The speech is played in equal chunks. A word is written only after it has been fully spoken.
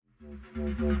Do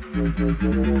you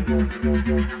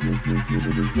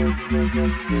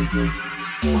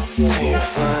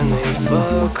find me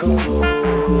fuckable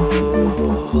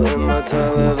in my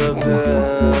tie leather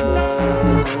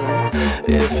pants?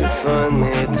 If you find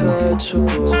me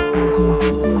touchable,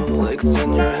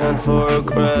 extend your hand for a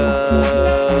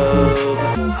grab.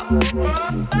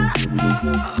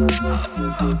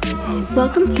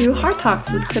 Welcome to Hard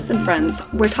Talks with Chris and Friends,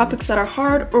 where topics that are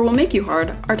hard or will make you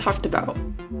hard are talked about.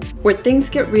 Where things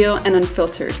get real and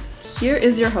unfiltered. Here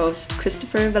is your host,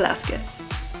 Christopher Velasquez.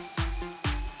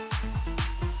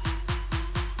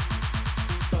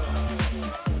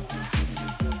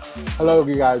 Hello,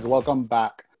 you guys. Welcome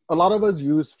back. A lot of us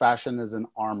use fashion as an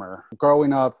armor.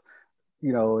 Growing up,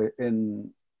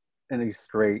 in a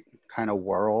straight kind of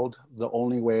world, the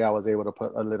only way I was able to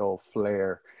put a little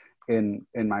flair in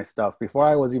my stuff before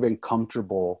I was even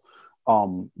comfortable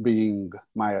being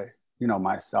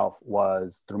myself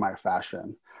was through my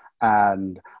fashion.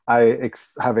 And I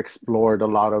have explored a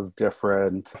lot of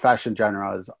different fashion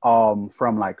genres.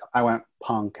 From like I went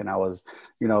punk and I was,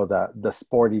 the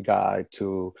sporty guy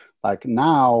to like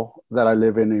now that I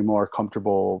live in a more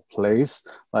comfortable place.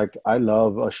 Like I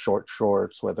love a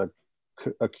shorts with a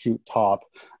cute top,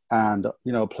 and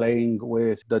playing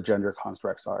with the gender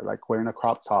constructs are like wearing a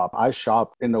crop top. I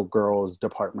shop in the girls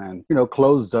department.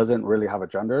 Clothes doesn't really have a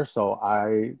gender, so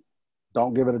I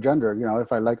don't give it a gender.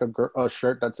 If I like a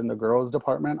shirt that's in the girls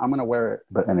department, I'm gonna wear it.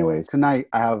 But anyways, tonight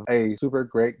I have a super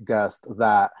great guest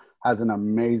that has an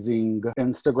amazing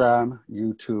Instagram,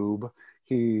 YouTube.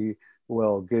 He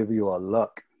will give you a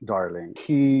look, darling.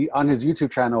 He, on his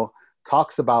YouTube channel,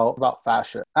 talks about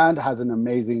fashion and has an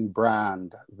amazing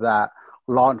brand that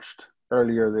launched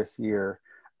earlier this year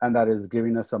and that is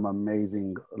giving us some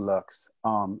amazing looks.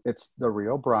 It's the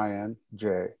real Brian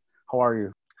J. How are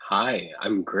you? Hi,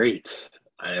 I'm great.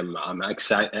 I'm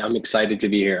excited. I'm excited to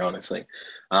be here. Honestly,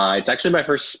 it's actually my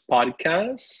first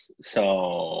podcast,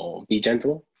 so be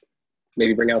gentle.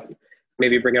 Maybe bring out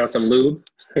some lube.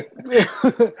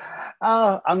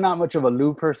 I'm not much of a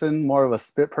lube person, more of a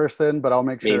spit person, but I'll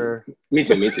make sure. Me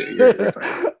too. You're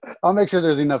fine. I'll make sure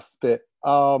there's enough spit.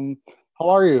 How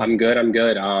are you? I'm good.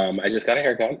 I just got a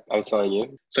haircut. I was telling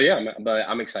you. So yeah, but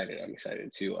I'm excited. I'm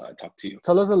excited to talk to you.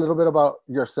 Tell us a little bit about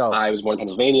yourself. I was born in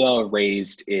Pennsylvania,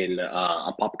 raised in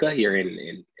Apopka here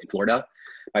in Florida.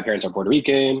 My parents are Puerto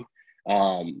Rican.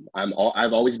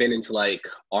 I've always been into like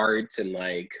art and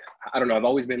like, I don't know, I've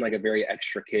always been like a very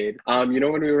extra kid. When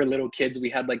we were little kids, we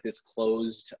had like this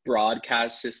closed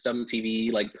broadcast system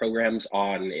TV like programs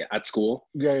on at school.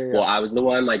 Yeah. Well, I was the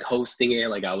one like hosting it.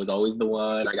 Like I was always the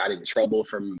one. I got in trouble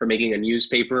for making a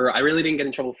newspaper. I really didn't get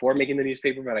in trouble for making the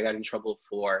newspaper, but I got in trouble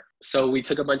so we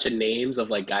took a bunch of names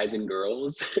of like guys and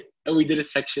girls and we did a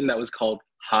section that was called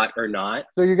Hot or Not.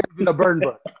 So you got in a burn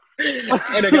book.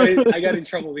 And I got in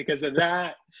trouble because of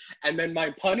that. And then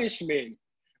my punishment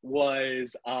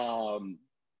was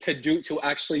to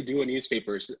actually do a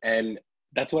newspaper, and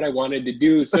that's what I wanted to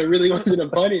do. So it really wasn't a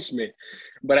punishment,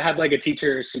 but I had like a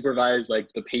teacher supervise like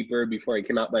the paper before I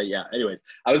came out. But yeah, anyways,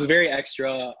 I was very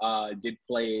extra. Did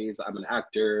plays. I'm an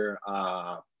actor.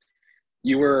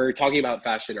 You were talking about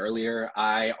fashion earlier.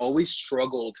 I always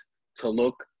struggled to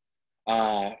look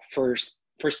for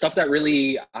stuff that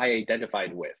really I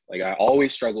identified with. Like I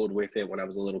always struggled with it when I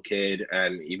was a little kid,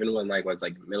 and even when like I was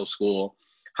like middle school,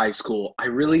 high school, I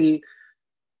really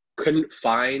couldn't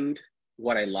find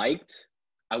what I liked.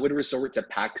 I would resort to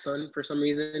PacSun for some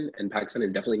reason, and PacSun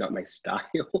is definitely not my style.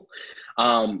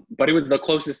 But it was the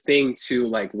closest thing to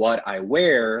like what I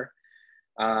wear.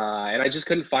 And I just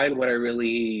couldn't find what I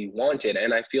really wanted.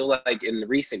 And I feel like in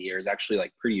recent years, actually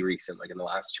like pretty recent, like in the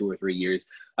last 2 or 3 years,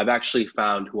 I've actually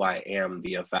found who I am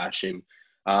via fashion.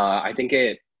 I think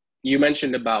you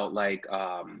mentioned about like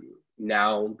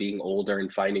now being older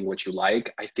and finding what you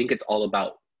like. I think it's all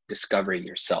about discovering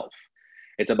yourself.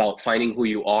 It's about finding who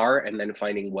you are and then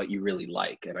finding what you really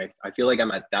like. And I feel like I'm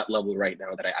at that level right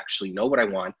now that I actually know what I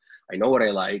want, I know what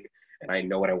I like, and I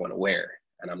know what I want to wear.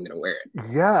 And I'm going to wear it.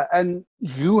 Yeah. And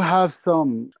you have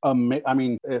some,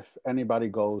 if anybody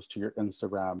goes to your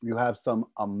Instagram, you have some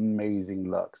amazing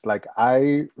looks. Like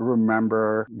I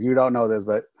remember, you don't know this,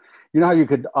 but you know how you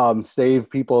could save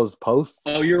people's posts?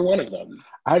 Oh, you're one of them.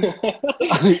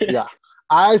 Yeah.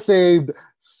 I saved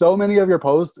so many of your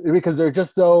posts because they're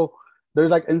just there's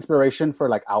like inspiration for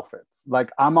like outfits. Like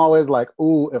I'm always like,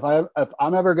 ooh, if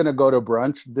I'm ever going to go to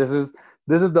brunch, this is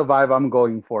the vibe I'm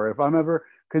going for.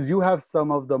 Because you have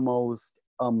some of the most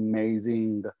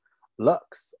amazing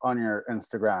looks on your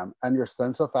Instagram, and your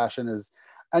sense of fashion is,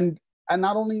 and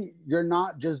not only, you're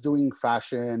not just doing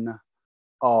fashion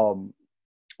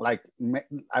like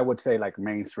I would say like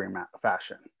mainstream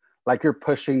fashion. Like you're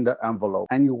pushing the envelope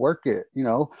and you work it, you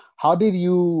know. How did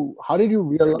you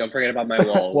realize? Don't forget about my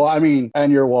Well, I walls. mean,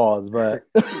 and your walls, but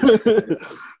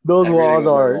those Everything walls with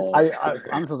my are. walls.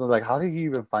 I'm sometimes like, how did you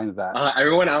even find that?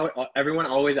 Everyone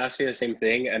always asks me the same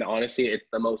thing, and honestly, it's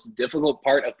the most difficult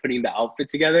part of putting the outfit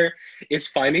together is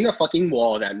finding a fucking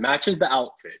wall that matches the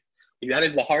outfit. That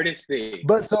is the hardest thing.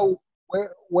 But so,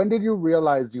 when did you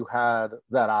realize you had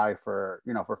that eye for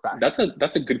for fashion?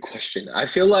 That's a good question. I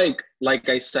feel like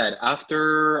I said,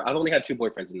 after I've only had two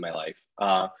boyfriends in my life.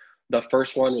 The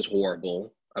first one was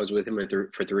horrible. I was with him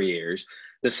for 3 years.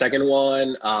 The second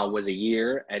one was a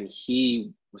year, and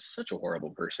he was such a horrible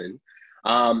person.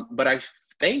 But I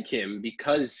thank him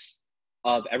because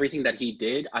of everything that he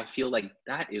did. I feel like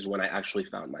that is when I actually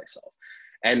found myself,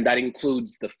 and that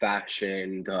includes the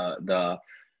fashion, the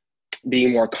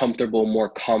being more comfortable, more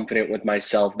confident with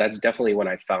myself. That's definitely when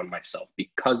I found myself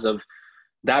because of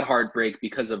that heartbreak,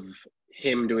 because of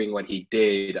him doing what he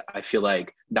did. I feel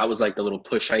like that was like the little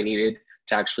push I needed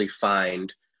to actually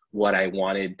find what I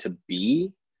wanted to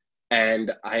be.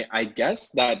 And I guess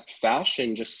that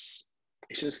fashion it's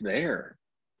just there.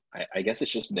 I guess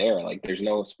it's just there. Like there's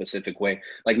no specific way.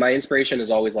 Like my inspiration is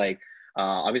always like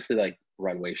obviously like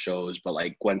runway shows, but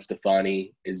like Gwen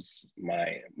Stefani is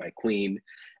my queen,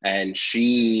 and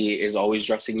she is always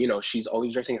dressing, she's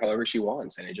always dressing however she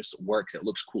wants, and it just works. It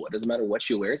looks cool. It doesn't matter what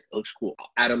she wears, it looks cool.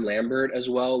 Adam Lambert as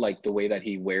well, like the way that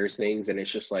he wears things, and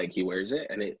it's just like he wears it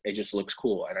and it just looks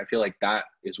cool. And I feel like that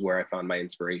is where I found my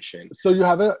inspiration. So you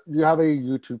have a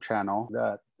YouTube channel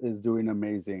that is doing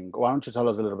amazing. Why don't you tell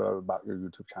us a little bit about your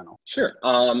YouTube channel? Sure.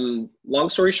 Long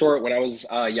story short, when I was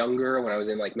younger, when I was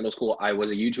in like middle school, I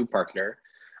was a YouTube partner.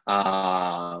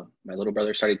 My little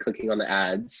brother started clicking on the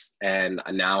ads, and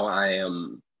now I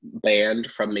am banned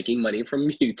from making money from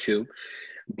YouTube.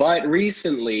 But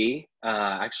recently,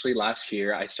 actually last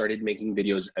year, I started making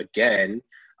videos again,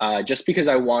 just because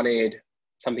I wanted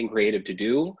something creative to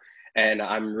do. And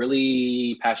I'm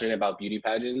really passionate about beauty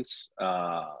pageants.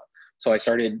 So I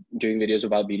started doing videos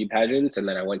about beauty pageants, and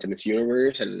then I went to Miss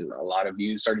Universe, and a lot of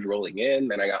views started rolling in.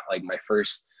 Then I got like my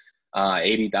first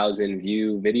 80,000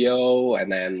 view video,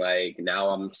 and then like now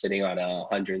I'm sitting on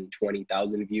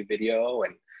 120,000 view video.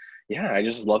 And yeah, I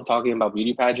just love talking about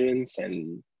beauty pageants,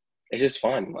 and it's just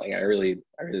fun. Like I really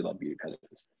love beauty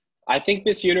pageants. I think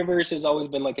Miss Universe has always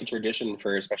been like a tradition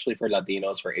for, especially for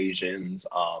Latinos, for Asians.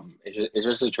 It's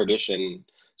just a tradition,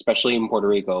 especially in Puerto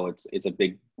Rico. It's a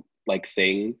big like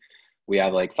thing. We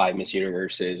have like 5 Miss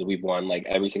Universes. We've won like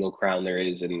every single crown there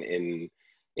is in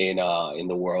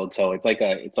the world. So it's like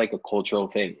a cultural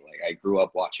thing. Like I grew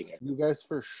up watching it. You guys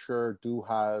for sure do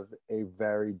have a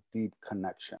very deep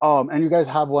connection. And you guys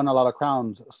have won a lot of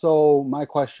crowns. So my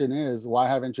question is, why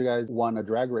haven't you guys won a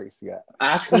drag race yet?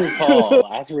 Ask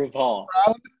RuPaul. Ask RuPaul.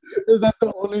 Is that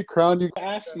the only crown you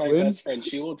Ask my win? best friend.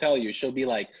 She will tell you. She'll be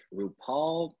like,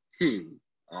 RuPaul.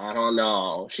 I don't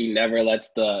know. She never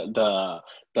lets the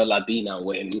Latina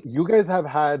win. You guys have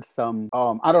had some.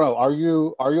 I don't know. Are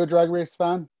you a Drag Race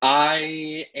fan?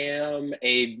 I am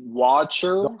a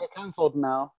watcher. Don't get canceled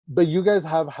now. But you guys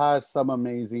have had some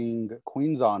amazing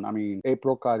queens on. I mean,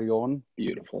 April Carrion,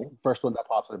 Beautiful. first one that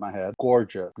pops in my head.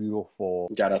 Gorgeous, beautiful.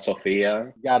 Yara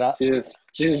Sofia. Yara.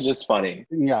 She's just funny.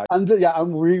 Yeah, and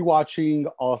I'm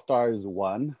rewatching All Stars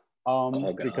 1.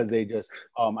 God. Because they just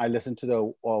I listened to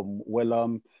the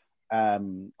Willem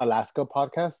Alaska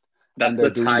podcast. That's the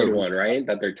tied one, right?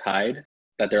 That they're tied,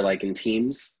 that they're like in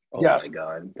teams. Oh Yes. My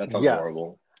God, that sounds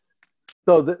horrible.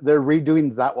 So they're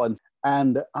redoing that one,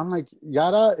 and I'm like,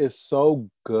 Yara is so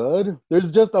good.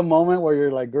 There's just a moment where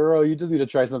you're like, girl, you just need to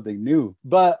try something new.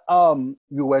 But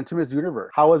you went to Miss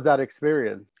Universe. How was that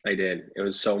experience? I did. It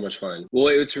was so much fun. Well,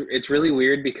 it's really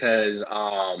weird because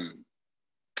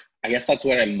I guess that's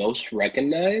when I'm most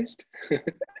recognized.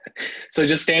 So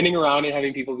just standing around and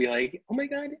having people be like, oh my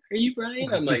God, are you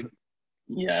Brian? I'm like,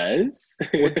 yes.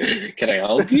 Can I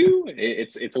help you?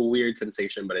 It's a weird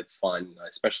sensation, but it's fun,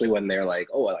 especially when they're like,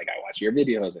 oh, like I watch your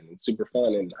videos and it's super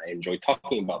fun and I enjoy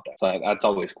talking about that. So that's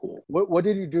always cool. What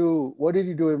did you do? What did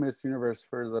you do in Miss Universe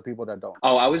for the people that don't?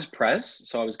 Oh, I was press.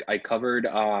 So I covered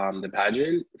the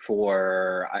pageant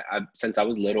for, since I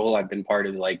was little, I've been part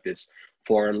of like this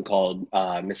forum called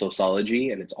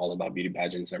Missosology, and it's all about beauty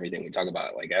pageants and everything. We talk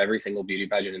about like every single beauty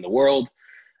pageant in the world.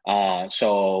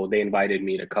 So they invited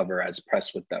me to cover as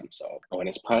press with them. So I went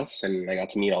as press, and I got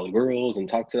to meet all the girls and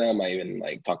talk to them. I even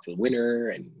like talked to the winner,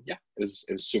 and yeah, it was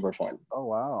super fun. Oh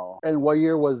wow! And what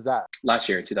year was that? Last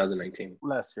year, 2019.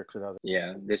 Last year, 2000.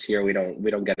 Yeah, this year we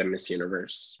don't get a Miss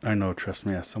Universe. I know, trust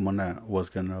me, as someone that was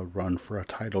gonna run for a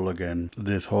title again,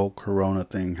 this whole Corona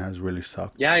thing has really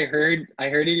sucked. Yeah, I heard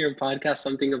in your podcast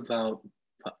something about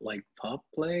like pop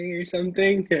play or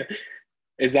something.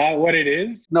 Is that what it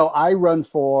is? No, I run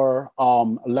for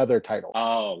leather title.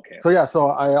 Oh, okay. So yeah, so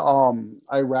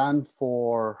I ran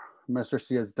for Mr.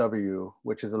 CSW,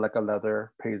 which is like a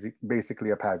leather, basically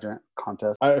a pageant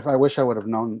contest. If I wish I would have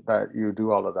known that you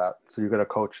do all of that, so you could have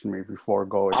coached me before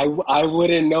going. I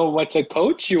wouldn't know what to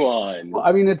coach you on. Well,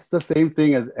 I mean, it's the same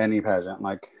thing as any pageant.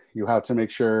 Like you have to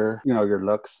make sure your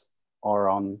looks are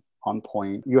on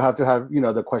point. You have to have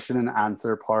the question and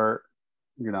answer part.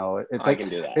 It's I like can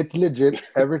do that. it's legit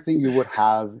everything you would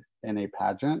have in a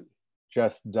pageant,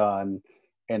 just done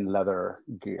in leather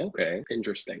gear. Okay,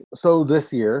 interesting. So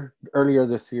earlier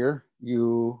this year,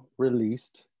 you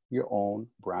released your own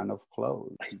brand of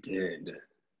clothes. I did.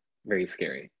 Very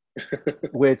scary.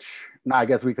 Which now I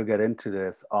guess we could get into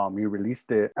this. You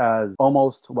released it as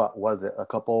almost, what was it? I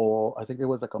think it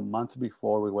was like a month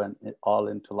before we went all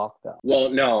into lockdown.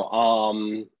 Well,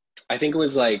 no. I think it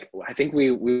was I think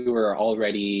we were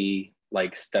already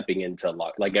like stepping into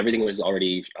like everything was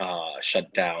already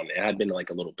shut down. It had been like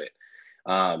a little bit.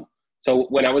 So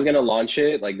when I was gonna launch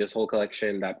it, like this whole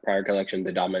collection, that prior collection,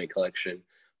 the Dominant collection,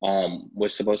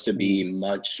 was supposed to be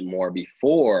much more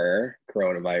before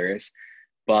coronavirus,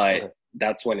 but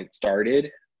that's when it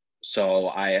started. So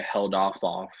I held off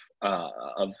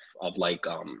of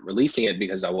releasing it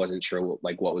because I wasn't sure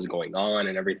what was going on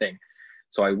and everything.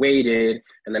 So I waited,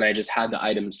 and then I just had the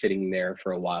item sitting there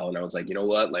for a while, and I was like, you know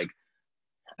what, like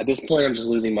at this point I'm just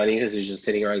losing money because it's just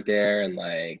sitting right there, and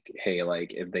like, hey,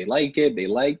 like if they like it, they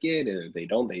like it, and if they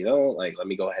don't, they don't. Like, let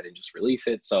me go ahead and just release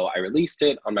it. So I released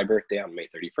it on my birthday on May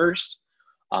 31st.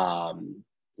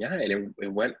 Yeah, and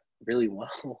it went really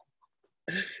well.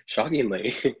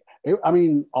 Shockingly. I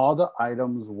mean, all the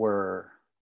items were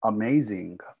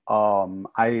amazing.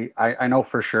 I know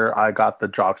for sure I got the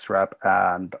jockstrap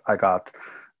and I got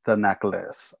the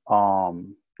necklace,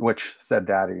 which said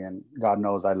daddy, and God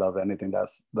knows I love anything that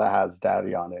has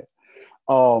daddy on it.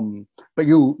 But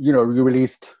you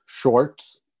released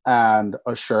shorts and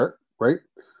a shirt, right?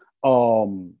 How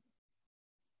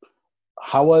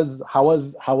was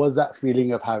that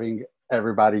feeling of having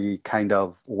everybody kind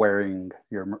of wearing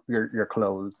your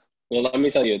clothes? Well, let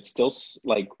me tell you, it's still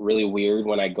like really weird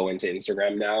when I go into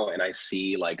Instagram now and I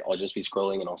see like I'll just be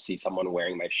scrolling and I'll see someone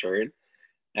wearing my shirt,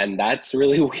 and that's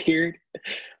really weird,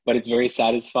 but it's very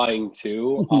satisfying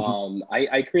too.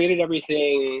 I created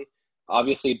everything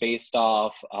obviously based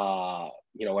off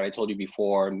what I told you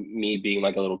before, me being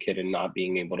like a little kid and not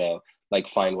being able to like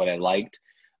find what I liked.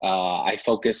 I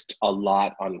focused a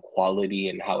lot on quality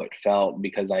and how it felt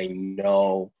because I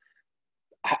know.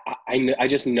 I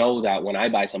just know that when I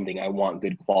buy something, I want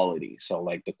good quality. So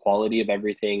like the quality of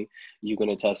everything, you can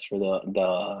attest for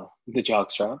the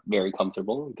jockstrap, very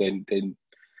comfortable,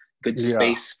 good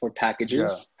space for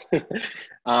packages.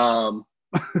 Yeah.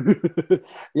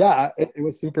 Yeah, it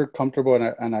was super comfortable,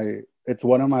 and it's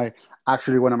one of my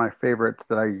favorites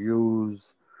that I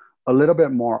use a little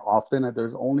bit more often.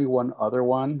 There's only one other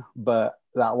one, but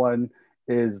that one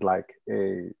is like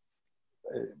a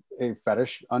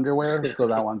fetish underwear, so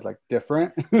that one's like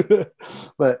different.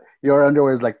 But your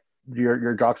underwear is like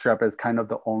your jockstrap is kind of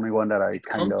the only one that I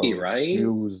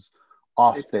use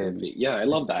often. Yeah, I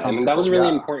love that. And that was really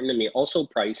important to me. Also,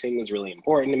 pricing was really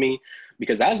important to me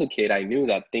because as a kid, I knew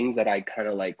that things that I kind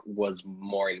of like was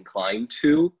more inclined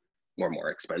to were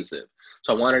more expensive.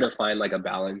 So I wanted to find like a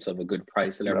balance of a good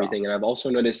price and everything. And I've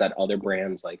also noticed that other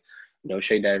brands, like, no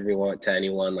shade to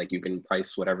anyone, like you can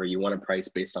price whatever you want to price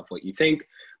based off what you think.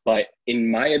 But in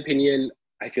my opinion,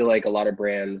 I feel like a lot of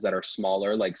brands that are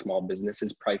smaller, like small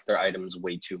businesses, price their items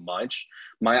way too much.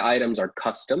 My items are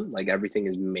custom, like everything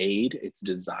is made, it's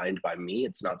designed by me.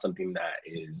 It's not something that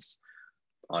is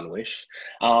on Wish.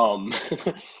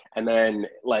 And then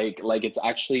like it's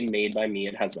actually made by me.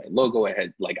 It has my logo.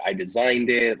 I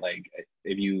designed it. Like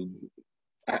if you,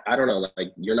 I don't know,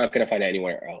 like you're not going to find it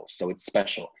anywhere else. So it's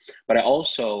special. But I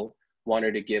also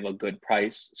wanted to give a good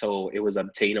price so it was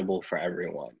obtainable for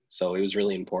everyone. So it was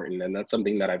really important. And that's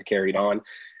something that I've carried on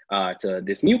to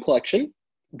this new collection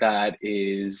that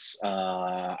is,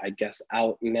 I guess,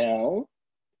 out now.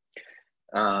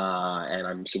 And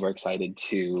I'm super excited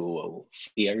to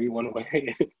see everyone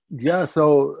wearing it. Yeah,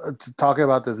 so talking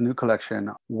about this new collection,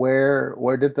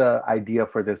 where did the idea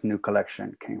for this new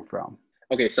collection came from?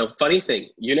 Okay, so funny thing,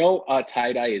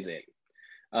 tie-dye is in.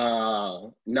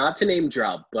 Not to name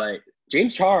drop, but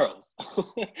James Charles,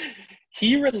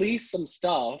 he released some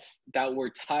stuff that were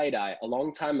tie-dye a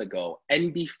long time ago.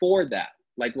 And before that,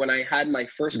 like when I had my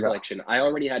first Yeah. collection, I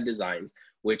already had designs,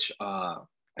 which,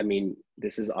 I mean,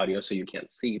 this is audio, so you can't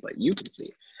see, but you can see,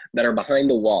 that are behind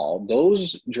the wall.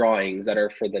 Those drawings that are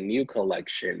for the new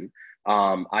collection,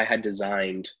 I had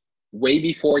designed way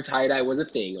before tie-dye was a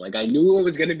thing. Like I knew it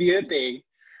was going to be a thing,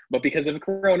 but because of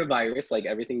coronavirus, like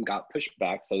everything got pushed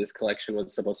back. So this collection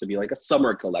was supposed to be like a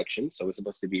summer collection. So it was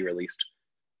supposed to be released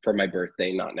for my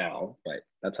birthday, not now, but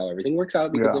that's how everything works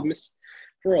out because Yeah. of Miss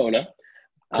Corona.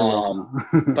 Corona.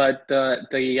 But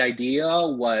the idea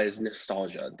was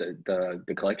nostalgia.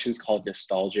 The collection's called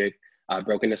Nostalgic,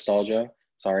 Broken Nostalgia.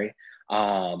 Sorry,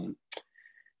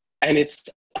 and it's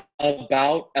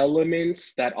about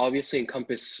elements that obviously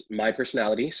encompass my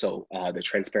personality. So the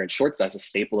transparent shorts, that's a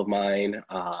staple of mine.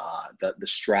 The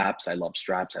straps, I love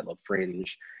straps. I love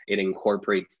fringe. It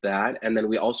incorporates that, and then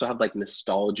we also have like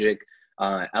nostalgic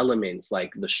elements,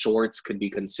 like the shorts could be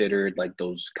considered like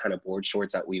those kind of board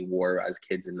shorts that we wore as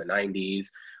kids in the 90s.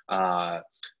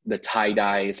 The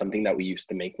tie-dye is something that we used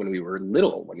to make when we were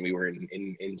little, when we were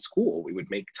in school. We would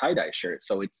make tie-dye shirts.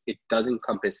 So it does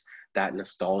encompass that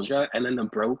nostalgia. And then the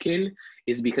broken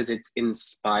is because it's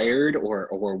inspired or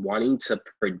wanting to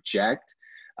project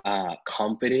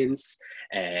confidence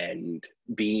and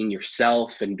being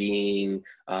yourself and being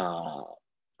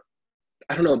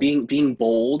I don't know, being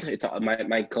bold. It's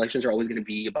my collections are always going to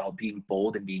be about being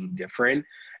bold and being different,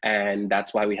 and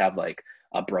that's why we have like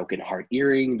a broken heart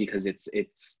earring, because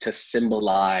it's to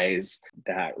symbolize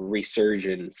that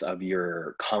resurgence of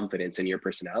your confidence and your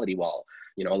personality. While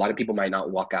a lot of people might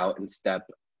not walk out and step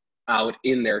out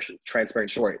in their transparent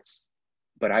shorts,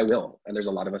 but I will, and there's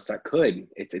a lot of us that could.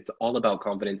 It's all about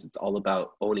confidence. It's all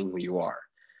about owning who you are.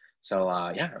 So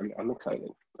yeah, I'm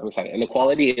excited. I'm excited, and the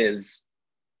quality is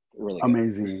really good.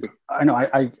 Amazing. I know.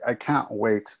 I can't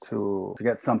wait to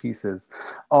get some pieces.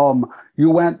 You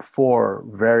went for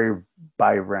very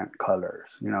vibrant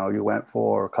colors. You went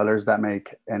for colors that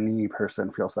make any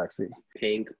person feel sexy.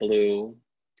 Pink, blue,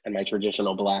 and my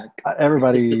traditional black.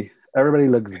 Everybody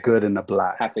looks good in the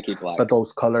black. Have to keep black. But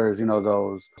those colors,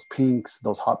 those pinks,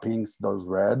 those hot pinks, those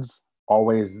reds,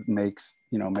 always make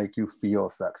you feel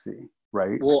sexy.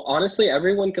 Right. Well, honestly,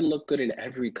 everyone can look good in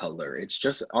every color. It's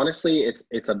just, honestly,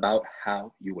 it's about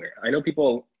how you wear it. I know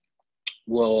people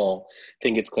will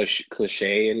think it's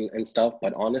cliche and stuff,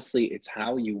 but honestly, it's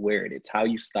how you wear it. It's how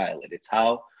you style it. It's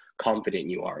how confident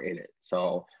you are in it.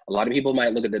 So a lot of people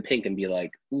might look at the pink and be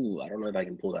like, ooh, I don't know if I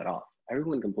can pull that off.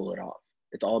 Everyone can pull it off.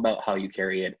 It's all about how you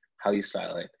carry it, how you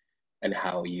style it, and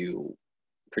how you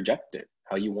project it,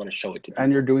 how you want to show it to people.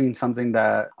 And you're doing something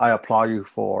that I applaud you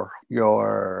for.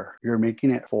 You're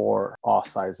making it for all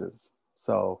sizes.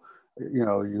 So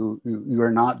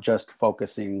you're not just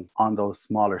focusing on those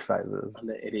smaller sizes. On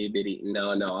the itty bitty.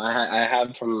 No. I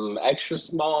have from extra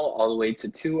small all the way to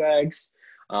 2X.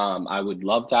 I would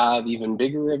love to have even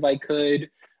bigger if I could.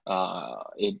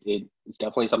 It's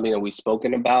definitely something that we've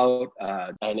spoken about,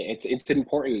 and it's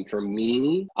important for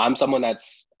me. I'm someone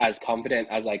that's as confident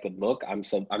as I could look.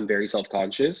 I'm very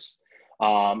self-conscious,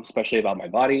 especially about my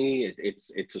body.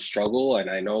 It's a struggle, and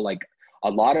I know like a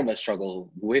lot of us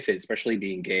struggle with it, especially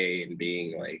being gay and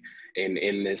being like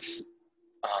in this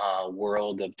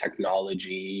world of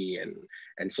technology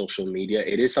and social media.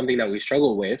 It is something that we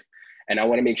struggle with, and I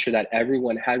want to make sure that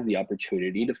everyone has the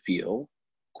opportunity to feel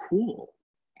cool,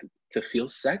 to feel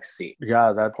sexy.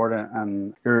 Yeah, that's important.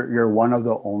 And you're one of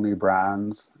the only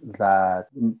brands that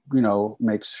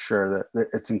makes sure that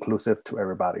it's inclusive to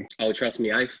everybody. Oh, trust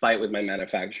me, I fight with my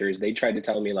manufacturers. They tried to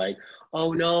tell me like,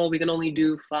 oh no, we can only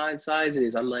do 5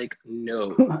 sizes. I'm like,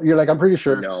 no. You're like, I'm pretty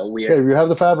sure. No, if you have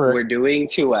the fabric, we're doing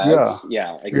 2X.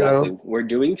 Yeah, exactly. We're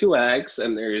doing 2X,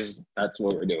 and that's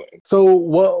what we're doing. So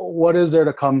what is there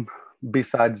to come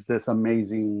besides this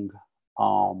amazing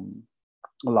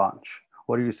launch?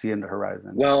 What do you see in the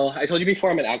horizon? Well, I told you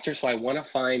before, I'm an actor, so I want to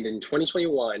find in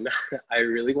 2021, I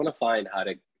really want to find how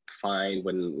to find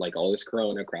when like all this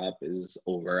Corona crap is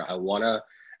over. I want to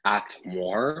act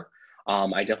more.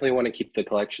 I definitely want to keep the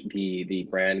collection, the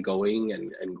brand going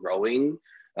and growing.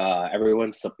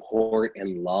 Everyone's support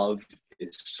and love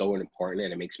is so important,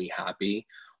 and it makes me happy.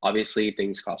 Obviously,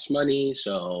 things cost money,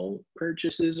 so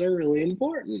purchases are really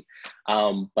important.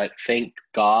 But thank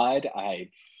God,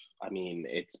 I mean,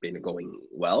 it's been going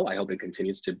well. I hope it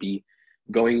continues to be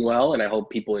going well, and I hope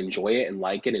people enjoy it and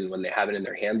like it. And when they have it in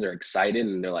their hands, they're excited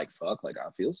and they're like, fuck, like I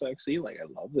feel sexy. Like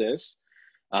I love this.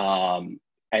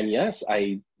 And yes,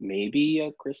 maybe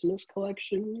a Christmas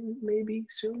collection, maybe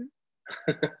soon.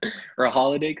 or a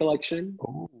holiday collection.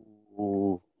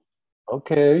 Ooh,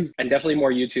 okay. And definitely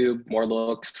more YouTube, more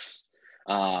looks.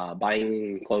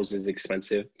 Buying clothes is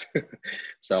expensive.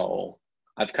 So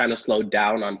I've kind of slowed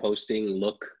down on posting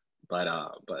look, but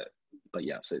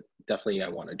yes, it definitely I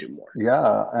want to do more.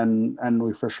 Yeah, and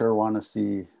we for sure want to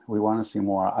see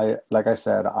more. Like I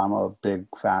said, I'm a big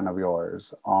fan of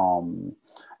yours.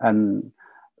 And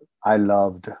I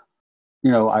loved,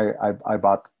 I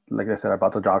bought, like I said, I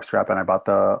bought the jockstrap and I bought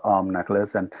the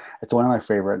necklace, and it's one of my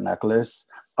favorite necklace.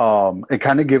 It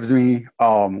kind of gives me,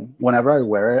 whenever I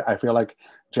wear it, I feel like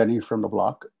Jenny from the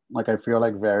block. Like I feel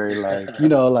like very like,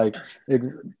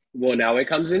 Well, now it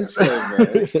comes in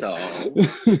silver, so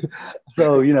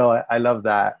so I love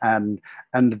that, and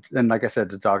like I said,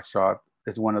 the jockstrap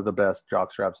is one of the best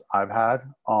jockstraps I've had.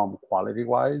 Quality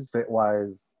wise, fit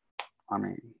wise, I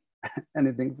mean,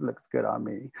 anything looks good on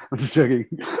me. I'm just joking,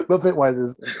 but fit wise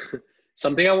is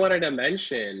something I wanted to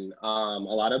mention. A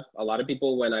lot of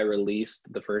people, when I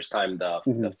released the first time the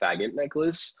faggot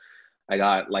necklace, I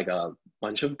got like a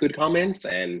bunch of good comments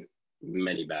and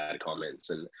many bad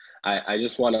comments, and I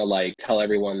just want to like tell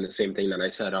everyone the same thing that I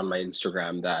said on my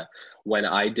Instagram, that when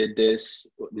I did this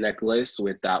necklace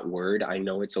with that word, I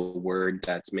know it's a word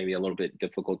that's maybe a little bit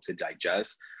difficult to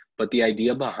digest, but the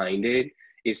idea behind it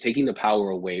is taking the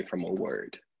power away from a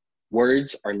word.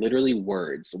 Words are literally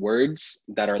words. Words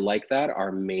that are like that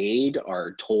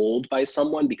are told by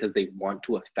someone because they want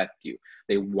to affect you.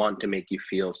 They want to make you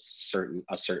feel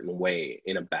a certain way,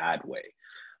 in a bad way.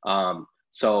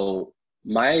 So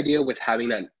my idea with having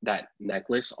that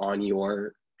necklace on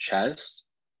your chest,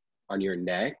 on your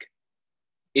neck,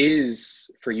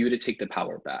 is for you to take the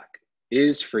power back,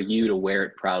 is for you to wear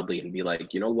it proudly and be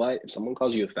like, you know what? If someone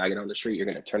calls you a faggot on the street, you're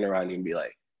going to turn around and be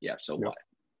like, yeah, so what?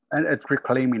 And it's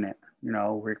reclaiming it,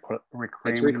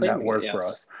 reclaiming that word for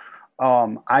us.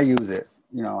 I use it.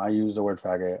 I use the word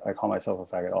faggot. I call myself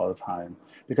a faggot all the time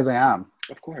because I am.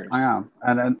 Of course. I am.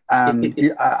 And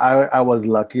I was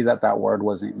lucky that word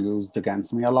wasn't used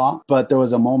against me a lot. But there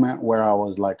was a moment where I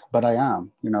was like, but I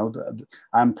am,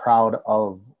 I'm proud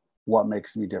of what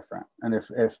makes me different. And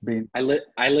if being... I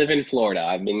live in Florida.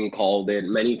 I've been called it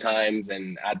many times.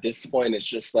 And at this point, it's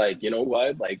just like, you know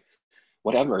what? Like,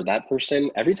 whatever, that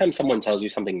person, every time someone tells you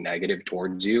something negative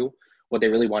towards you, what they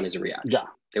really want is a reaction. Yeah.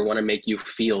 They want to make you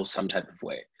feel some type of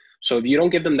way. So if you don't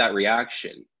give them that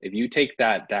reaction, if you take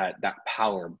that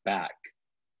power back,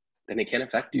 then it can't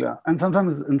affect you. Yeah. And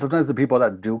sometimes the people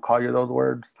that do call you those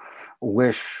words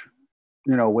wish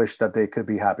that they could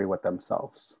be happy with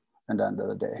themselves at the end of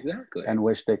the day. Exactly. And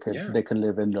wish they could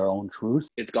live in their own truth.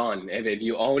 It's gone. If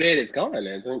you own it, it's gone.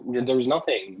 There's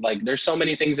nothing. Like, there's so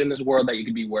many things in this world that you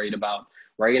could be worried about.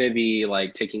 Why are you going to be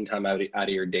like taking time out of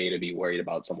your day to be worried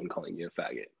about someone calling you a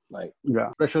faggot? Like, yeah,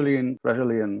 especially in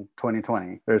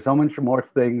 2020, there's so much more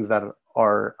things that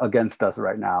are against us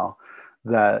right now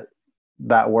that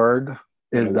word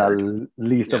is the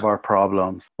least of our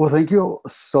problems. Well, thank you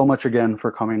so much again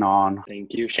for coming on.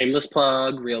 Thank you. Shameless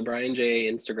plug, Real Brian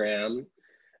J Instagram.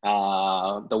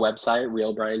 The website,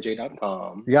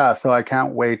 realbrianj.com. Yeah, so I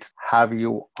can't wait to have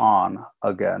you on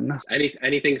again.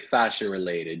 Anything fashion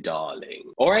related, darling.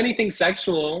 Or anything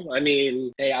sexual. I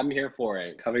mean, hey, I'm here for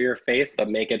it. Cover your face, but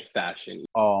make it fashion.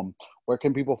 Where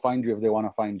can people find you if they want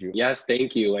to find you? Yes,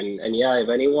 thank you. And yeah, if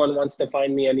anyone wants to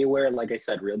find me anywhere, like I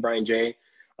said, Real Brian J.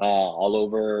 All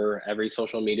over every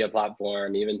social media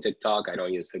platform, even TikTok. I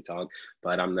don't use TikTok,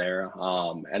 but I'm there.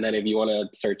 And then if you want to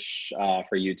search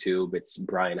for YouTube, it's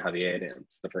Brian Javier.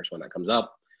 It's the first one that comes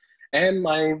up. And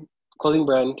my clothing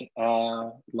brand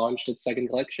launched its second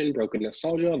collection, Broken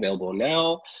Nostalgia, available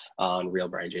now on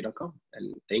realbrianj.com.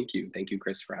 And thank you,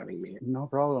 Chris, for having me. No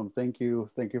problem. Thank you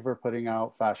for putting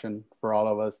out fashion for all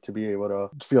of us to be able to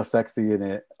feel sexy in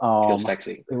it. Feel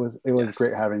sexy. It was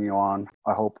great having you on.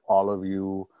 I hope all of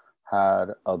you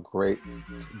had a great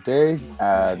day,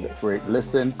 had a great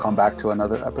listen. Come back to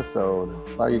another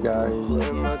episode. Bye, you guys.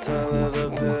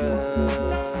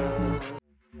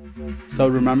 So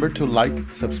remember to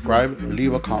like, subscribe,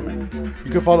 leave a comment.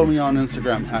 You can follow me on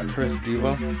Instagram at Chris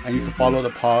Diva, and you can follow the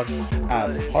pod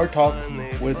at Hard Talks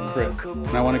with Chris. And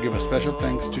I want to give a special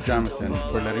thanks to Jamison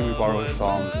for letting me borrow his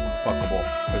song Fuckable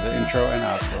for the intro and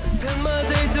outro. Spend my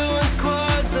day doing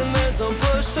squats and then some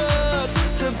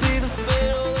push-ups to be the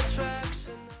fatal attraction.